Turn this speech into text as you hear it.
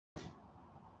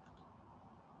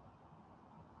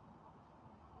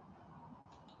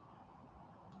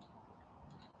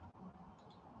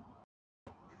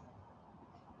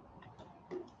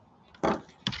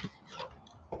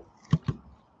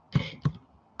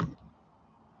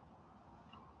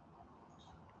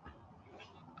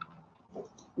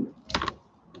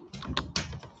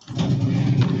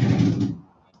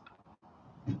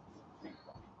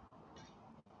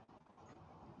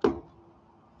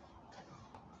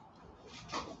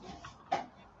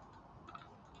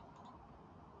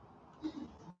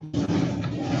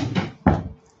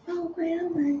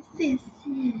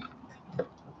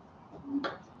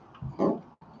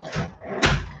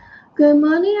Good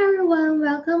morning, everyone.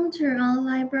 Welcome to our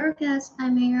online broadcast.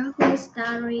 I'm your host,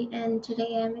 Dari, and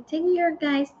today I'm taking you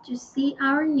guys to see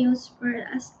our news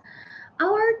products.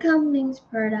 Our company's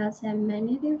products have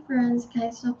many different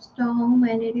kinds of stone,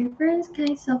 many different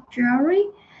kinds of jewelry,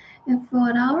 and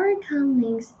for our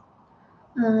companies,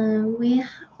 we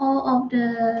all of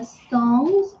the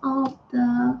stones of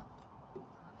the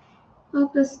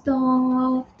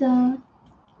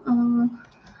uh,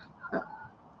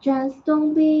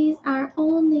 gemstone beads are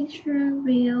all natural,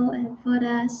 real, and for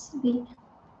us,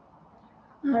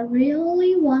 I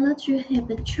really wanted to have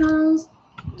a chance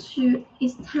to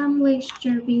establish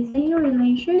a business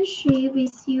relationship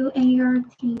with you and your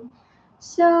team.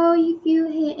 So if you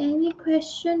have any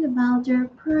question about the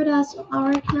products of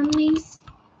our companies,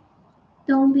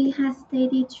 don't be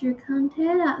hesitated to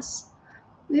contact us.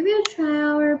 We will try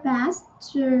our best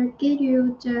to get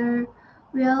you the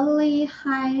really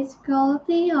high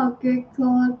quality or good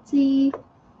quality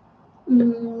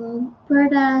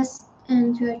products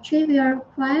and to achieve your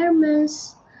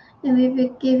requirements. And we will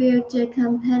give you the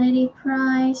competitive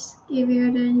price, give you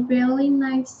the really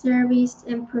nice service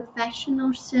and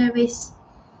professional service.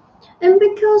 And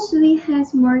because we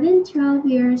have more than 12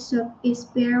 years of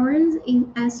experience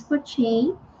in export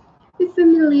chain, we're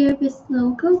familiar with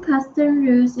local custom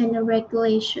rules and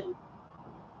regulation.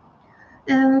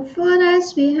 And for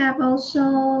that, we have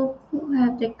also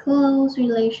have the close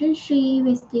relationship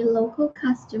with the local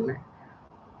customer.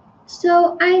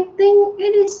 So I think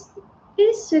it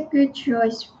is a good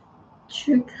choice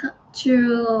to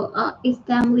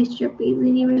establish a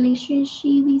business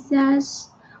relationship with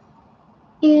us,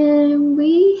 and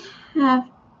we have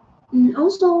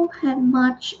also have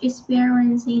much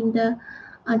experience in the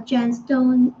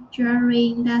gemstone jewelry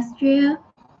industry.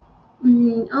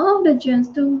 All of the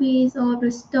gemstone beads, all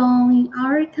the stone in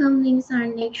our companies are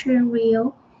natural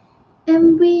real,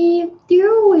 and we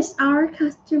deal with our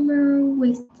customer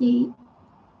with the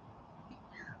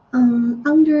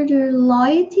under the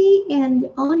loyalty and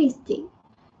honesty.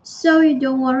 So you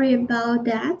don't worry about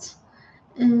that.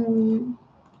 Um,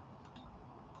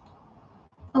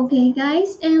 okay,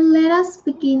 guys, and let us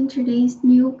begin today's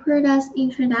new product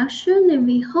introduction. And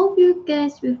we hope you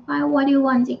guys will find what you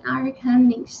want in our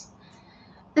companies.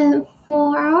 And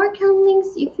for our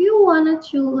companies, if you wanted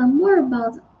to learn more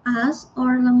about us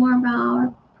or learn more about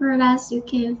our products, you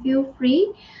can feel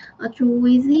free to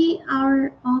visit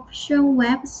our official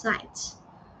website.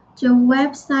 The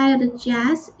website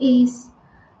address is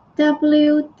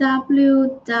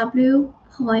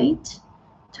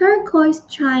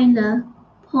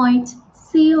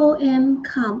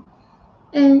www.turquoisechina.com,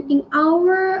 and in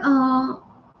our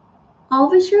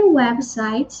official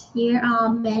website here are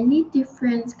many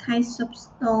different kinds of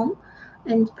stone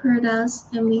and products,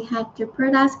 and we have the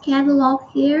products catalog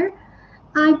here.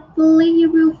 I believe you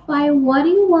will find what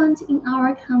you want in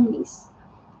our companies.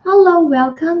 Hello,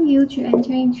 welcome you to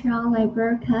enter into our live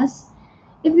broadcast.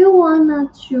 If you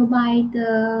want to buy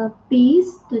the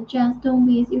beads, the gemstone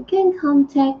beads, you can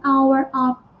contact our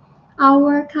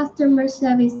customer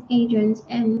service agents,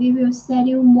 and we will send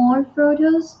you more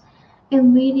photos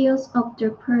and videos of the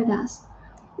products.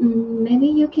 Maybe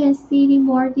you can see the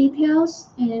more details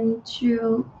and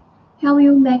to help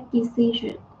you make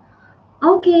decision.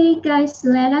 Okay, guys,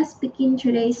 let us begin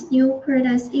today's new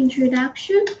product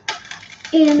introduction.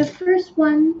 And the first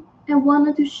one I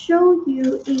wanted to show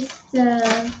you is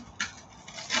a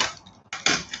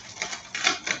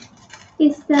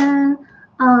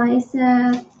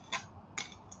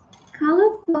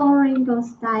colorful rainbow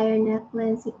style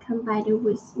necklace combined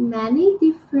with many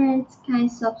different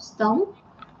kinds of stone.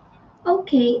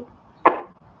 Okay,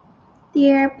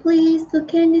 dear, please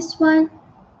look at this one.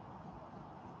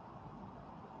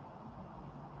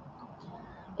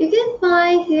 You can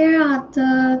find here are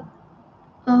the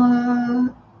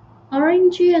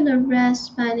orange and the red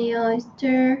Spanish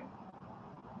oyster.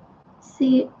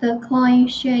 See the coin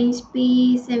shapes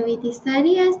beads, and we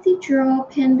decided as the draw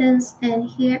pendants, and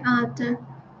here are the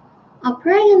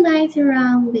pregnant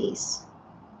around these,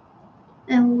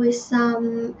 and with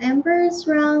some embers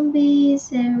around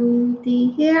these, and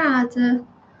here are the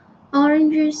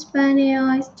orange Spanish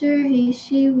oyster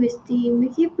Hishi with the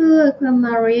Mickey Blue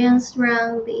aquamarines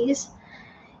around these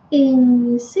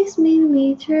in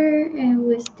 6mm, and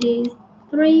with the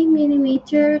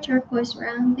 3mm turquoise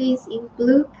around these in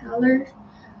blue color.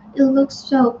 It looks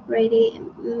so pretty.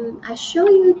 I show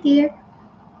you there.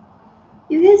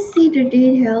 You can see the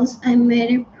details. I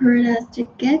made it product to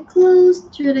get close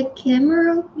to the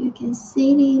camera. You can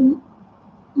see the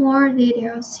more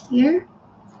details here.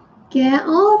 Get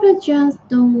all the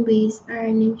gemstone beads are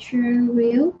natural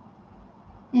real.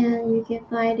 and you can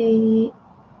find the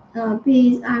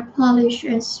beads are polished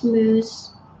and smooth.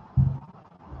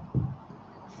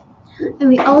 And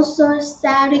we also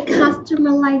set a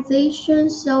customization,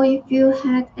 so if you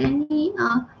have any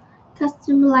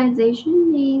customization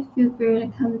needs, feel free to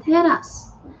contact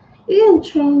us. You can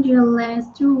change your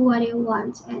length to what you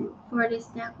want, and for this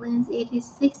necklace it is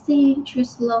 60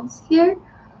 inches long here.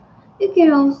 You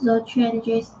can also change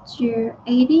it to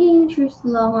 80 inches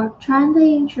long or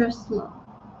 20 inches long,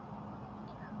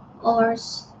 or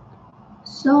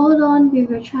sold on with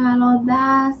your child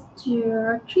best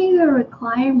to achieve your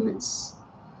requirements.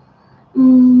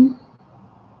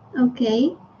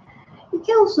 Okay. You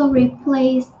can also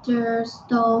replace the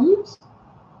stones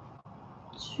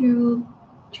to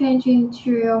change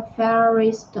into your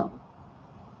favorite stone.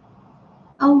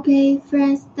 Okay,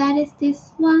 friends, that is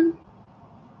this one.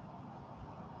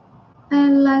 I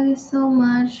love it so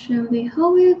much, and we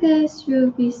hope you guys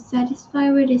will be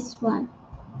satisfied with this one.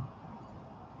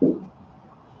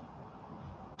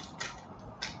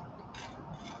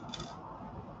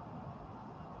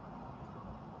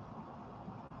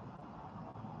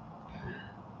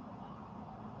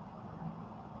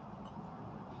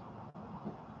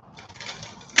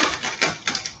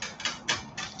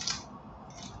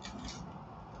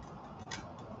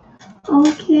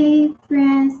 Okay,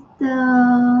 friends,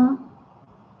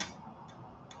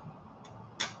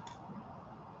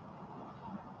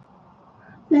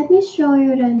 let me show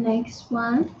you the next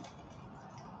one.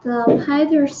 The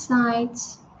hider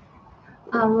sides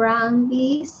around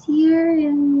this here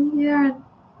and here,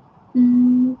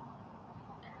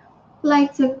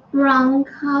 like the brown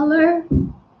color,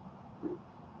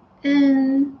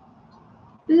 and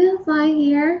you can find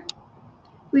here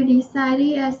we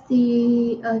decided as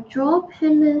the draw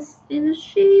pendants in the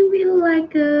shape with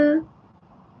like a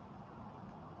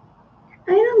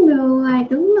I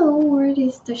don't know what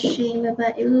is the shape,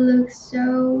 but it looks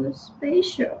so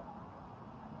special.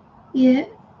 Yeah,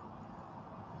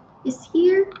 it's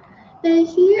here. And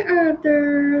here are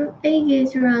the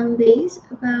edges around this,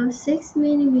 about 6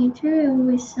 millimeters, and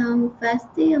with some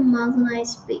fasting and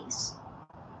maltonite base.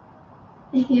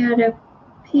 And here are the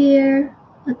pear,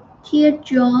 a tear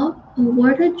jaw, a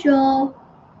water jaw,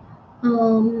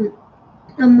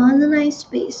 a maltonite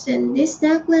space, and this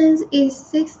necklace is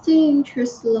 60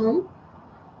 inches long.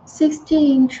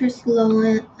 60 inches long,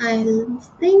 and I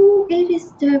think it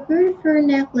is the very first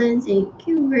necklace you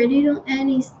can wear it on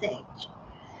any stage.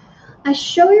 I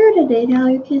show you the detail.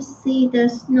 You can see the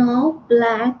snow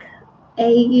black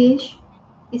eggish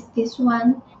is this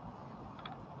one.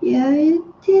 Yeah, it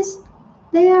is.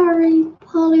 They are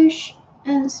polished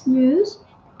and smooth.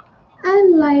 I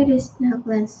like this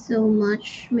necklace so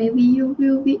much. Maybe you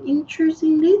will be interested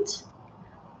in it.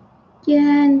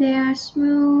 Yeah, and they are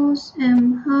smooth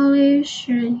and polished.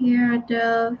 And here are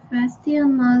the fasty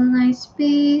and modernized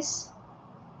piece.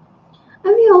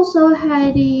 And we also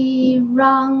had the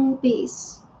round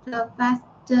piece, the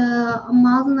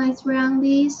modernized round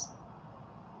piece.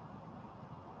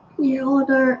 In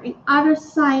other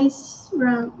size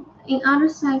round, in other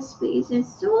size pieces.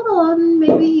 So on,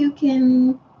 maybe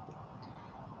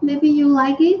you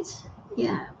like it.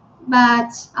 Yeah,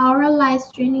 but our live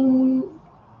streaming,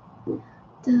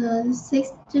 the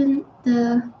 16,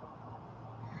 the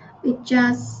we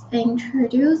just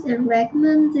introduce and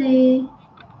recommend the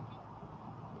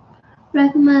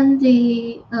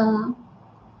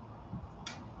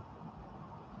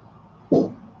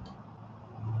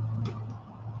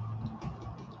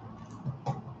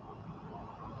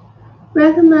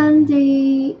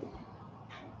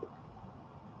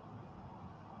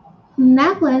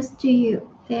necklace to you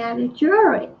and the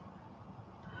jewelry.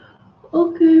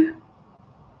 Okay.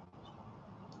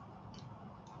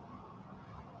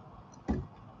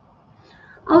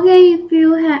 Okay, if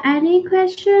you have any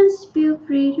questions, feel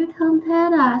free to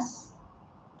contact us.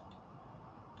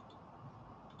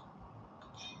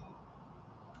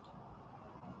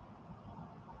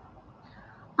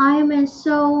 I am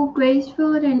so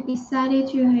grateful and excited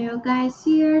to have you guys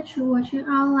here to watching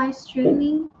our live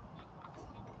streaming.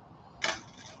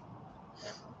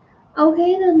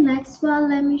 Okay, the next one,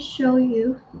 let me show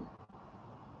you.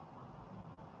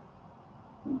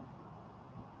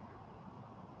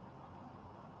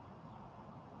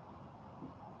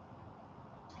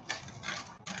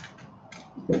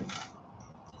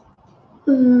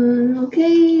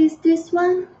 Okay, is this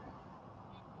one?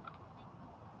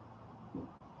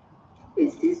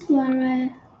 Is this one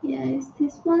right? Yeah, is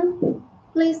this one?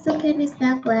 Please look at this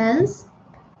necklace.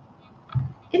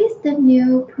 It is the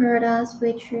new product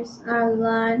which is our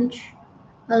launch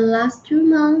last 2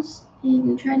 months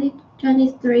in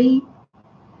 2023.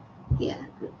 Yeah,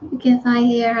 you can find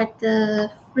here at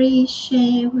the free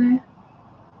shaver.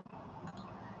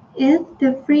 It's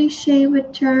the free shaver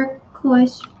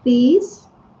turquoise piece.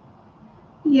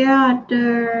 Here are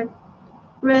the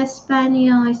red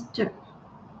spaniel oyster.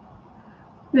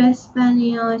 Red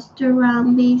spaniel oyster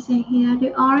round beads, and here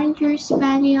the orange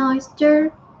spaniel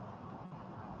oyster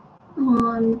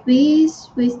on beads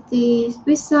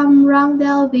with some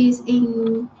roundel beads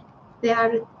in. There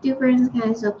are different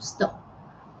kinds of stuff.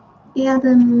 Yeah,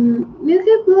 the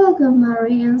milky blue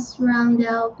aquamarines,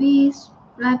 roundel beads,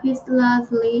 lapis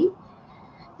lazuli,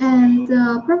 and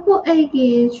the purple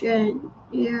agate, and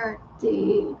here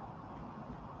the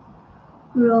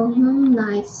Roman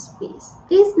nice piece.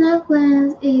 This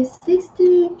necklace is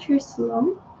 16 inches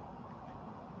long.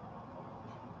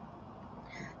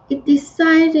 It is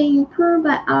designed and improved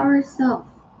by ourselves,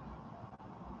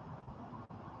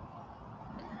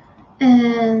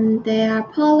 and they are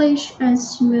polished and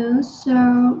smooth.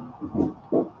 So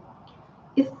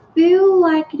if you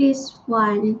like this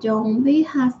one, don't be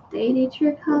hesitated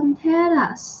to contact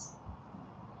us.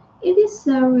 It is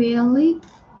a really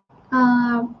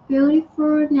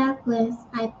beautiful necklace,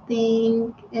 I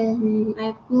think, and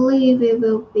I believe you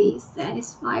will be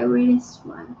satisfied with this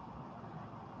one.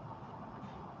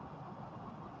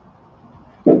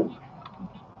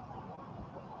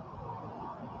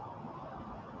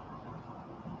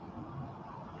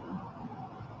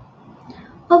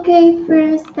 Okay,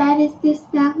 first, that is this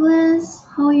necklace.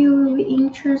 How you will be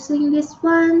interested in this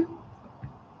one?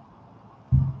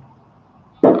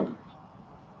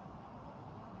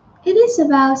 It is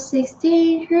about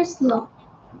 16 inches long.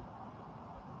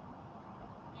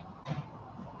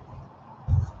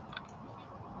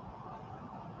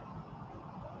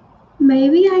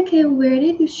 Maybe I can wear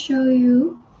it to show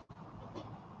you.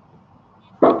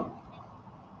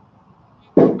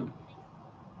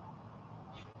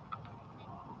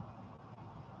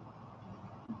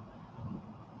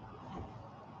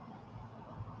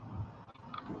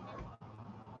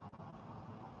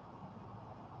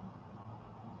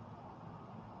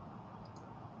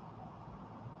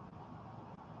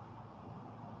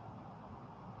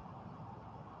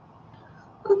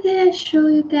 Okay, I'll show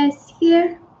you guys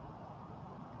here.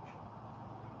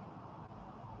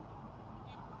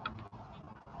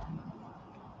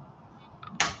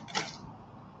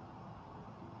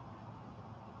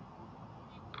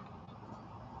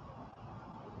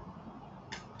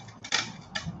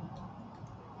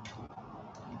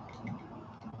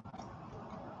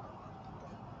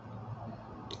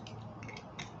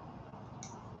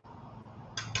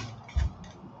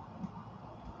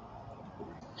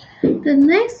 The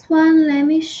next one, let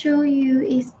me show you,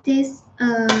 is this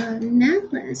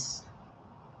necklace.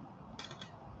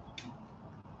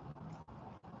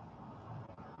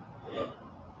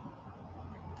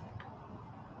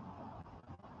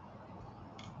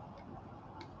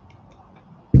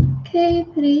 Okay,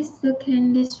 please look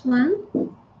at this one.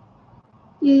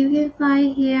 You can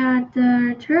find here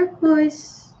the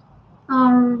turquoise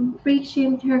or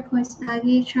reaching turquoise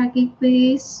agate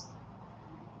piece.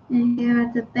 And here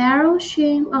are the barrel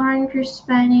shaped orange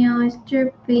spaniel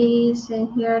oyster piece, and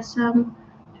here are some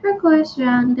turquoise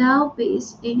roundel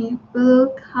piece in blue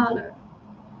color.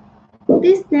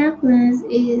 This necklace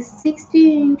is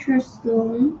 16 inches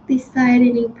long, designed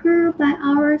and improved by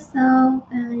ourselves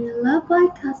and loved by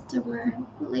customers.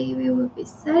 I believe you will be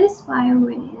satisfied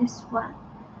with this one.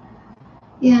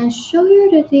 Yeah, show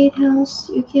you the details.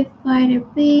 You can find the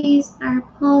beads are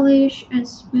polished and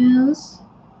smooth.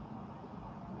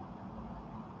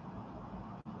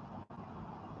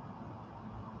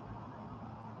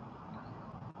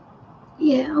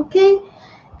 Yeah, okay.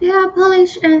 They are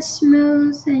polished and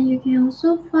smooth, and you can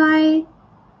also find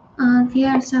there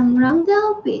are some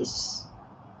roundel beads.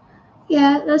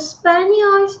 Yeah, the Spanish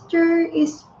oyster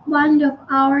is one of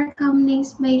our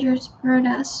company's major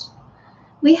products.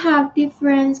 We have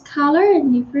different color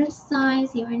and different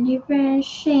size, even different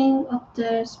shape of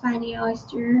the Spanish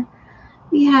oyster.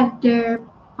 We have the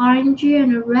orange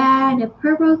and the red, the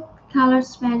purple color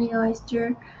Spanish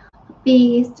oyster,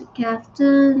 beads, the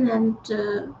kaftan, and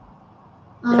the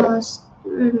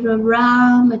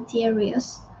raw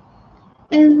materials.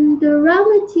 And the raw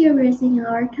materials in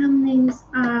our companies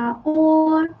are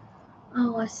all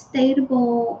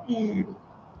stable and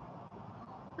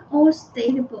all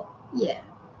stable. Yeah.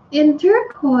 And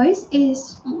turquoise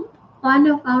is one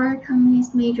of our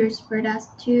company's major products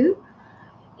too.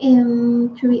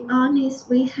 And to be honest,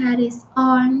 we had its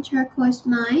own turquoise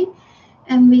mine,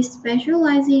 and we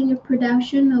specialize in the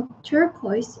production of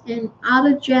turquoise and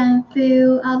other jewelries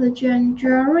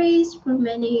for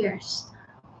many years.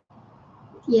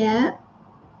 Yeah.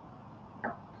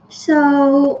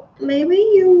 So maybe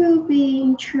you will be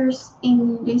interested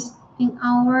in this in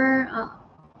our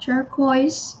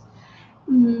turquoise.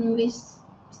 We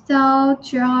sell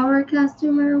to our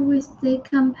customer with the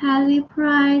competitive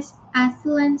price,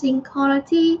 excellent in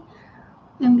quality,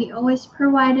 and we always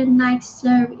provide a nice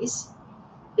service.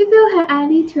 If you have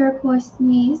any turquoise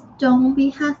needs, don't be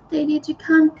hesitant to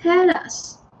contact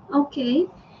us. Okay,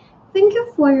 thank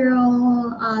you for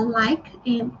your like,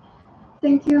 and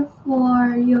thank you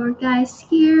for your guys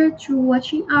here to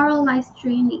watching our live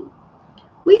streaming.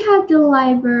 We have the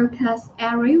live broadcast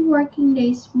every working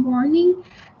day's morning,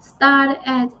 start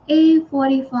at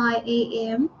 8:45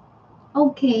 a.m.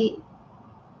 Okay,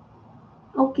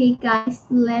 okay guys,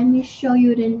 let me show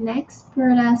you the next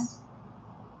product.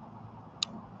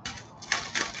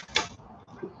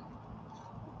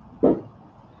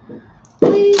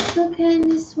 Please look at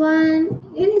this one.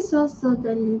 It is also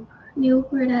the new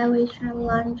product which I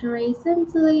launched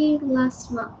recently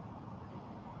last month.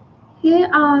 Here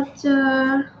are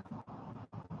the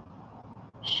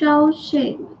shell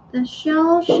shape. The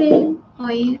shell shape,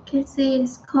 or you can say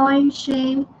it's coin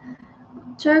shape,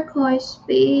 turquoise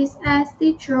beads as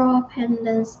the draw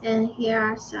pendants, and here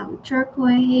are some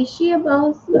turquoise Heishi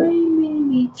about 3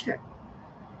 mm.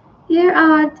 Here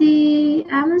are the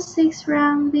M6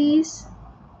 round beads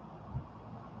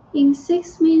in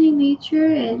 6 mm,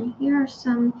 and here are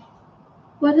some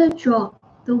water drop.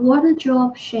 The water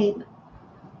drop shape.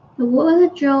 The water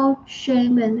drop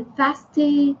shape and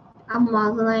fasted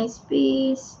unmodelized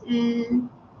beads, and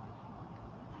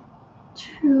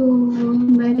to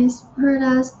make this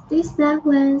product, this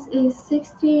necklace is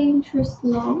 60 inches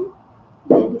long.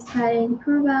 We decided to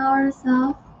improve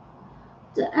ourselves.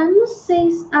 The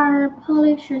M6 are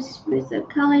polished with the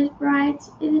color bright.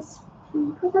 It is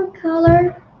purple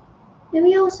color. And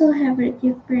we also have a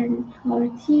different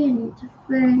quality and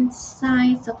different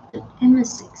size of the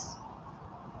M6.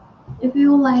 If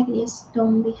you like this,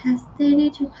 don't be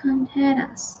hesitant to contact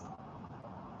us.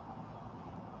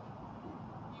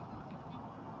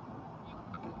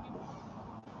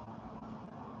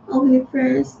 Okay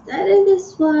friends, that is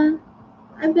this one.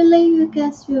 I believe you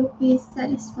guys will be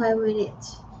satisfied with it.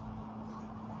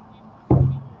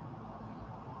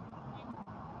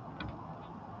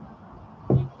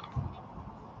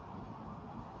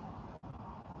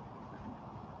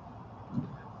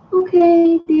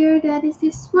 Okay, dear, that is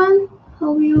this one.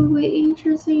 Hope you will be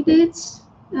interested in it.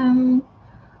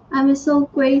 I'm so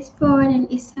grateful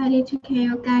and excited to get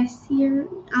you guys here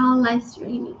our live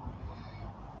streaming.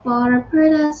 For the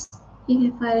products, you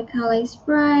can find the color is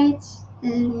bright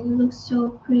and looks so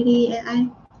pretty. And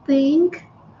I think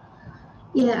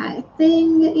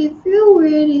if you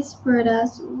wear these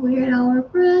products, wear our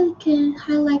product, can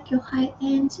highlight your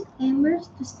high-end embers,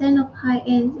 the stand of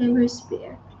high-end embers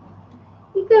beer.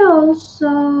 You can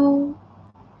also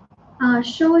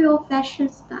show your fashion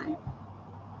style.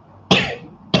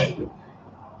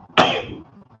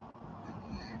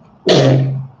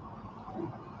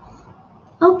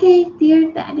 Okay,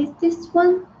 dear, that is this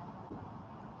one.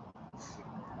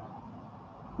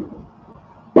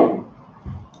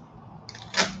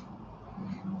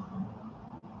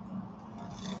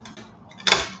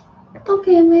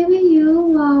 Okay, maybe you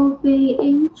will be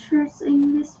interested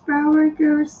in this flower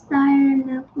girl style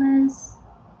necklace.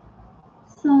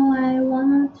 So I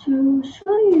wanted to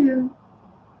show you.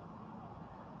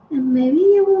 And maybe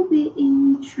you will be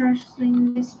interested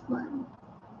in this one.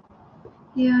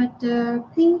 Here are the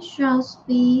pink shell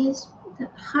beads, the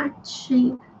heart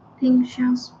shape pink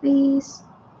shell beads,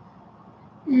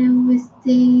 and with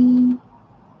the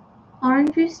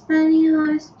orange spiny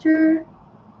oyster.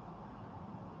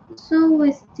 So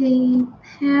with the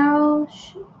pale,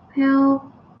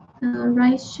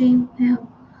 rice shape pale,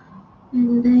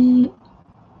 and the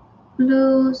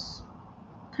blues,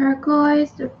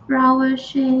 turquoise, the flower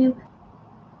shape,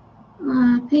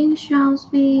 pink shell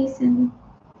beads, and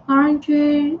orange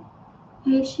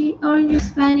Heishi, orange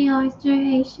Spanish oyster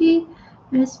Heishi,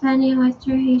 red Spanish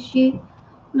oyster Heishi.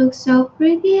 Looks so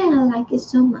pretty and I like it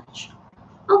so much.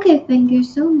 Okay, thank you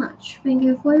so much. Thank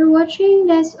you for watching.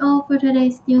 That's all for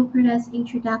today's new product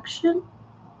introduction.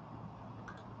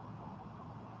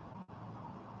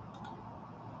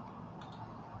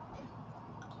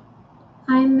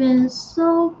 I'm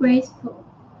so grateful.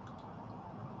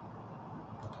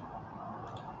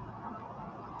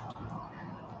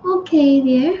 Okay,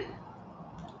 dear.